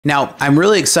Now, I'm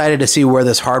really excited to see where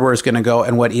this hardware is going to go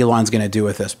and what Elon's going to do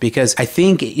with this, because I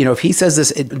think, if he says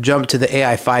this jump to the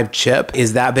AI5 chip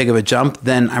is that big of a jump,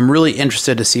 then I'm really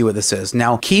interested to see what this is.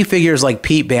 Now, key figures like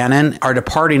Pete Bannon are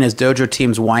departing as Dojo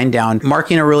teams wind down,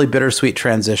 marking a really bittersweet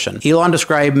transition. Elon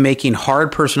described making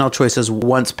hard personnel choices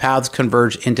once paths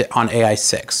converge on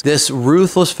AI6. This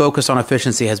ruthless focus on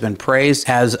efficiency has been praised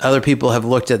as other people have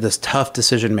looked at this tough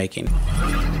decision making.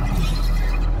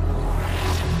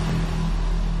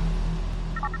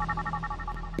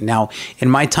 Now, in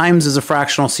my times as a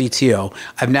fractional CTO,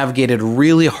 I've navigated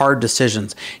really hard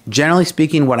decisions. Generally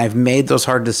speaking, when I've made those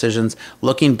hard decisions,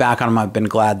 looking back on them, I've been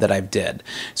glad that I did.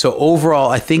 So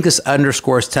overall, I think this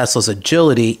underscores Tesla's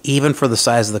agility, even for the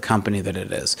size of the company that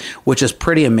it is, which is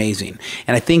pretty amazing.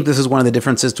 And I think this is one of the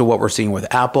differences to what we're seeing with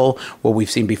Apple, what we've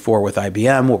seen before with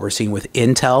IBM, what we're seeing with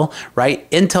Intel, right?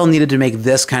 Intel needed to make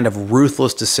this kind of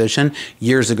ruthless decision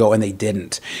years ago, and they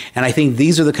didn't. And I think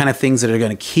these are the kind of things that are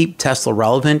going to keep Tesla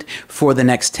relevant for the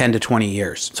next 10 to 20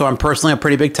 years. So I'm personally a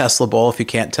pretty big Tesla bull, if you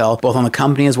can't tell, both on the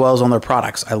company as well as on their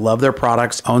products. I love their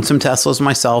products, own some Teslas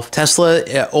myself. Tesla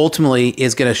ultimately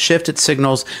is going to shift its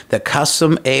signals that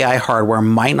custom AI hardware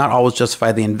might not always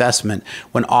justify the investment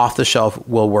when off the shelf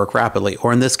will work rapidly,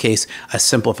 or in this case, a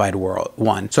simplified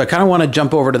one. So I kind of want to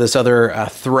jump over to this other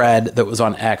thread that was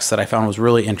on X that I found was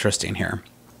really interesting here.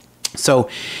 So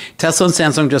Tesla and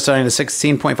Samsung just signed a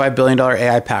 $16.5 billion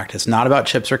AI pact. It's not about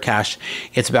chips or cash.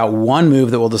 It's about one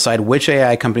move that will decide which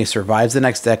AI company survives the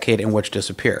next decade and which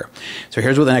disappear. So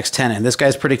here's what the next 10, and this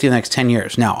guy's predicting the next 10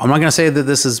 years. Now, I'm not going to say that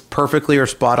this is perfectly or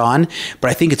spot on, but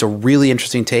I think it's a really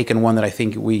interesting take and one that I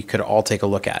think we could all take a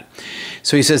look at.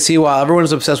 So he says, see, while everyone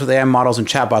is obsessed with AI models and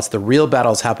chatbots, the real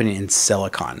battle is happening in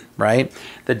silicon, right?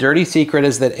 The dirty secret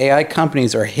is that AI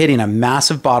companies are hitting a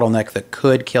massive bottleneck that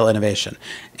could kill innovation.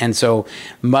 And so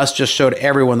Musk just showed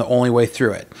everyone the only way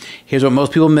through it. Here's what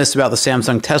most people missed about the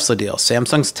Samsung Tesla deal.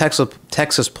 Samsung's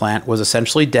Texas plant was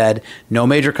essentially dead, no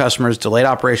major customers, delayed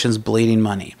operations, bleeding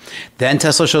money. Then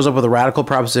Tesla shows up with a radical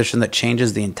proposition that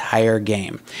changes the entire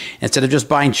game. Instead of just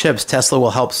buying chips, Tesla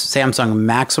will help Samsung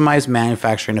maximize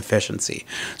manufacturing efficiency.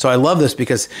 So I love this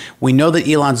because we know that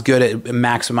Elon's good at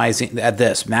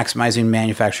maximizing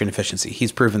manufacturing efficiency.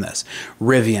 He's proven this.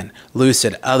 Rivian,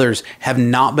 Lucid, others have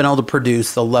not been able to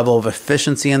produce the level of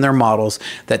efficiency in their models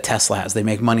that Tesla has. They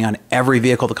make money on every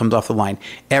vehicle that comes off the line.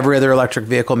 Every other electric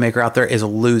vehicle maker out there is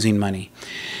losing money.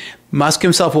 Musk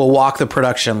himself will walk the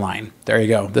production line. There you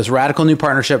go. This radical new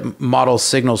partnership model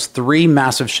signals three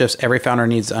massive shifts every founder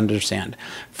needs to understand.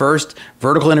 First,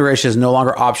 vertical integration is no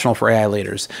longer optional for AI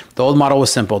leaders. The old model was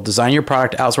simple. Design your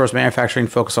product, outsource manufacturing,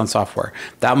 focus on software.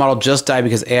 That model just died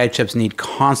because AI chips need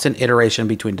constant iteration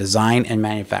between design and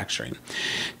manufacturing.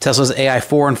 Tesla's AI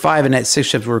 4 and 5 and 6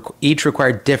 chips each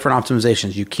require different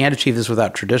optimizations. You can't achieve this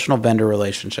without traditional vendor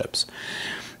relationships.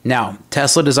 Now,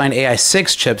 Tesla designed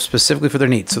AI6 chips specifically for their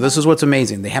needs. So this is what's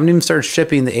amazing. They haven't even started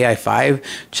shipping the AI5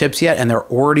 chips yet, and they're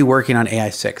already working on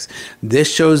AI6. This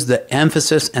shows the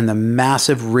emphasis and the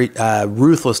massive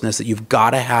ruthlessness that you've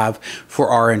got to have for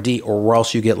R&D, or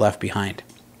else you get left behind.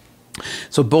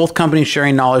 So both companies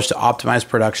sharing knowledge to optimize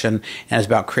production, and it's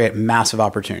about create massive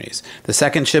opportunities. The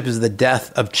second chip is the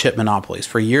death of chip monopolies.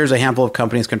 For years, a handful of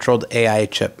companies controlled AI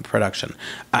chip production.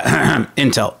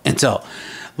 Intel.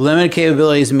 Limited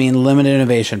capabilities mean limited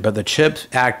innovation, but the CHIPS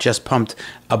Act just pumped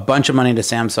a bunch of money into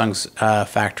Samsung's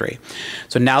factory.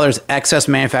 So now there's excess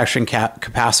manufacturing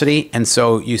capacity, and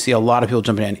so you see a lot of people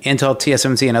jumping in. Intel,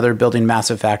 TSMC, and other building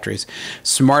massive factories.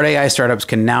 Smart AI startups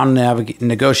can now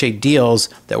negotiate deals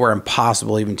that were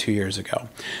impossible even 2 years ago.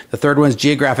 The third one is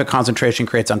geographic concentration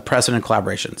creates unprecedented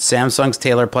collaboration. Samsung's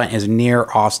Taylor plant is near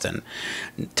Austin.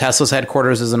 Tesla's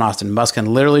headquarters is in Austin. Musk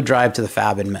can literally drive to the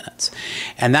fab in minutes.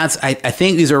 And that's, I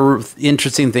think these are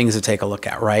interesting things to take a look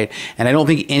at, right? And I don't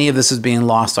think any of this is being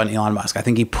lost on Elon Musk. I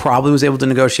think he probably was able to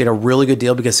negotiate a really good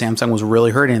deal because Samsung was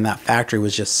really hurting and that factory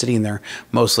was just sitting there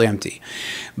mostly empty.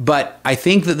 But I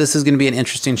think that this is going to be an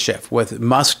interesting shift with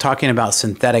Musk talking about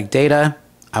synthetic data.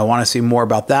 I want to see more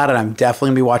about that, and I'm definitely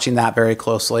going to be watching that very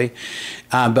closely.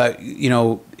 But,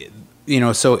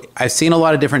 so I've seen a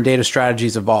lot of different data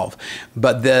strategies evolve,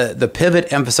 but the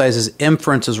pivot emphasizes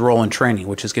inference's role in training,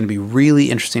 which is going to be really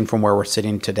interesting from where we're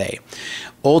sitting today.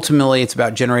 Ultimately, it's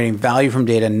about generating value from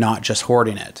data, not just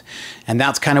hoarding it. And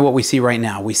that's kind of what we see right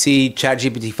now. We see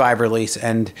ChatGPT 5 release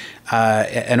and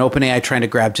OpenAI trying to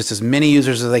grab just as many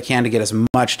users as they can to get as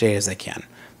much data as they can.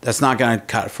 That's not going to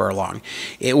cut for long.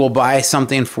 It will buy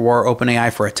something for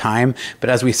OpenAI for a time, but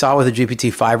as we saw with the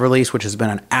GPT-5 release, which has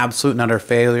been an absolute and utter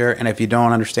failure, and if you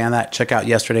don't understand that, check out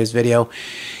yesterday's video.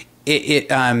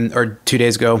 Or 2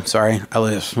 days ago, sorry, I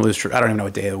don't even know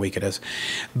what day of the week it is.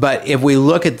 But if we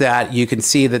look at that, you can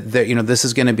see that this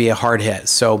is going to be a hard hit.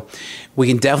 So we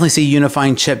can definitely see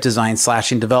unifying chip design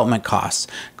slashing development costs.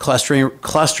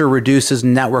 Cluster reduces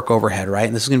network overhead, right?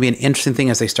 And this is going to be an interesting thing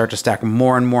as they start to stack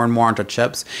more and more and more onto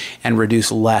chips and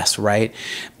reduce less, right?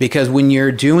 Because when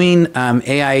you're doing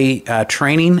AI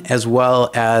training as well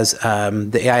as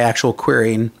the AI actual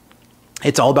querying,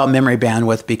 it's all about memory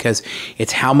bandwidth, because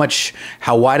it's how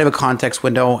wide of a context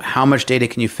window, how much data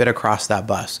can you fit across that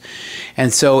bus.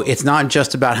 And so it's not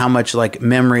just about how much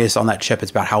memory is on that chip, it's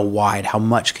about how wide, how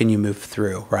much can you move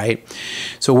through, right?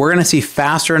 So we're going to see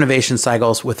faster innovation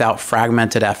cycles without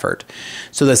fragmented effort.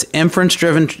 So this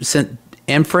inference-driven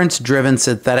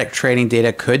synthetic training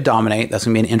data could dominate. That's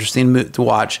going to be an interesting move to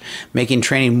watch, making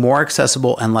training more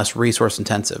accessible and less resource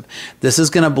intensive. This is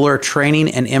going to blur training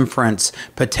and inference,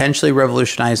 potentially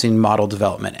revolutionizing model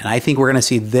development. And I think we're going to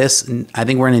see this. I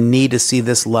think we're going to need to see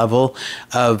this level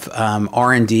of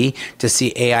R&D to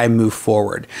see AI move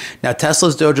forward. Now,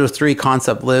 Tesla's Dojo 3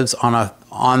 concept lives on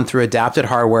through adapted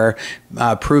hardware,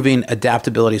 proving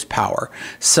adaptability's power.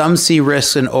 Some see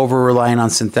risks in over-relying on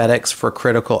synthetics for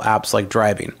critical apps like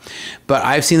driving. But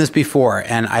I've seen this before,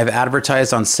 and I've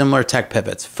advertised on similar tech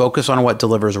pivots. Focus on what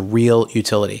delivers real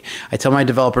utility. I tell my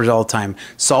developers all the time,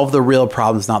 solve the real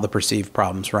problems, not the perceived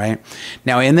problems, right?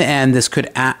 Now, in the end, this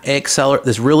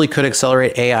really could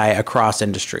accelerate AI across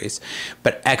industries.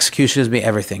 But execution is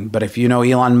everything. But if you know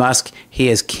Elon Musk, he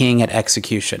is king at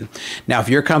execution. Now, if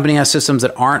your company has systems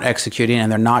that aren't executing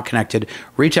and they're not connected,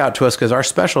 reach out to us, because our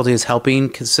specialty is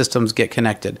helping systems get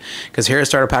connected. Because here at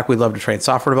Startup Hack, we love to train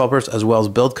software developers as well as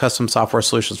build custom software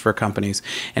solutions for companies.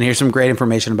 And here's some great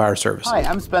information about our service. Hi,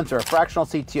 I'm Spencer, a fractional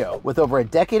CTO. With over a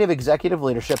decade of executive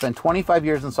leadership and 25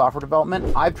 years in software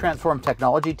development, I've transformed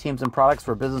technology teams and products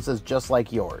for businesses just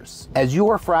like yours. As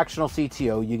your fractional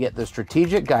CTO, you get the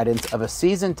strategic guidance of a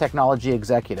seasoned technology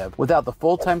executive without the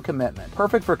full-time commitment.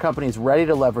 Perfect for companies ready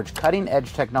to leverage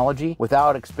cutting-edge technology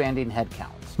without expanding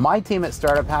headcount. My team at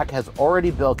Startup Hack has already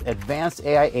built advanced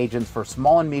AI agents for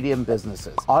small and medium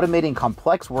businesses, automating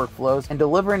complex workflows and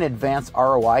delivering advanced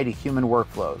ROI to human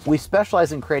workflows. We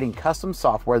specialize in creating custom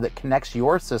software that connects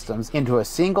your systems into a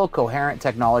single coherent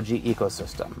technology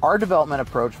ecosystem. Our development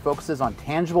approach focuses on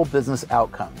tangible business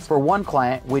outcomes. For one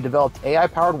client, we developed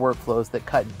AI-powered workflows that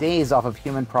cut days off of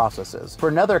human processes. For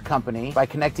another company, by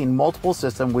connecting multiple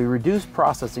systems, we reduced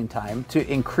processing time to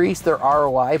increase their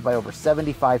ROI by over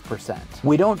 75%.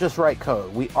 We don't just write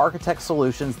code, we architect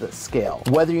solutions that scale.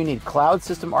 Whether you need cloud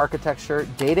system architecture,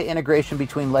 data integration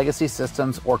between legacy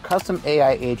systems, or custom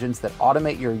AI agents that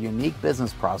automate your unique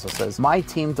business processes, my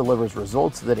team delivers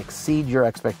results that exceed your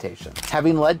expectations.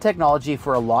 Having led technology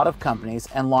for a lot of companies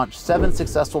and launched 7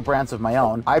 successful brands of my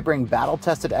own, I bring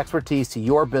battle-tested expertise to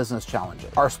your business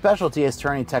challenges. Our specialty is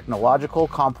turning technological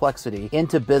complexity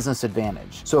into business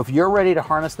advantage. So if you're ready to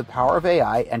harness the power of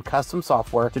AI and custom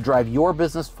software to drive your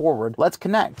business forward, let's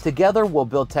connect. Together, we'll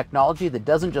build technology that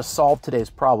doesn't just solve today's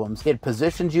problems, it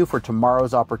positions you for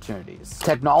tomorrow's opportunities.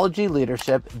 Technology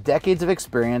leadership, decades of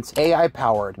experience, AI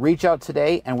powered. Reach out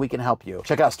today and we can help you.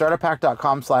 Check out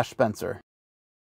startuphack.com/Spencer.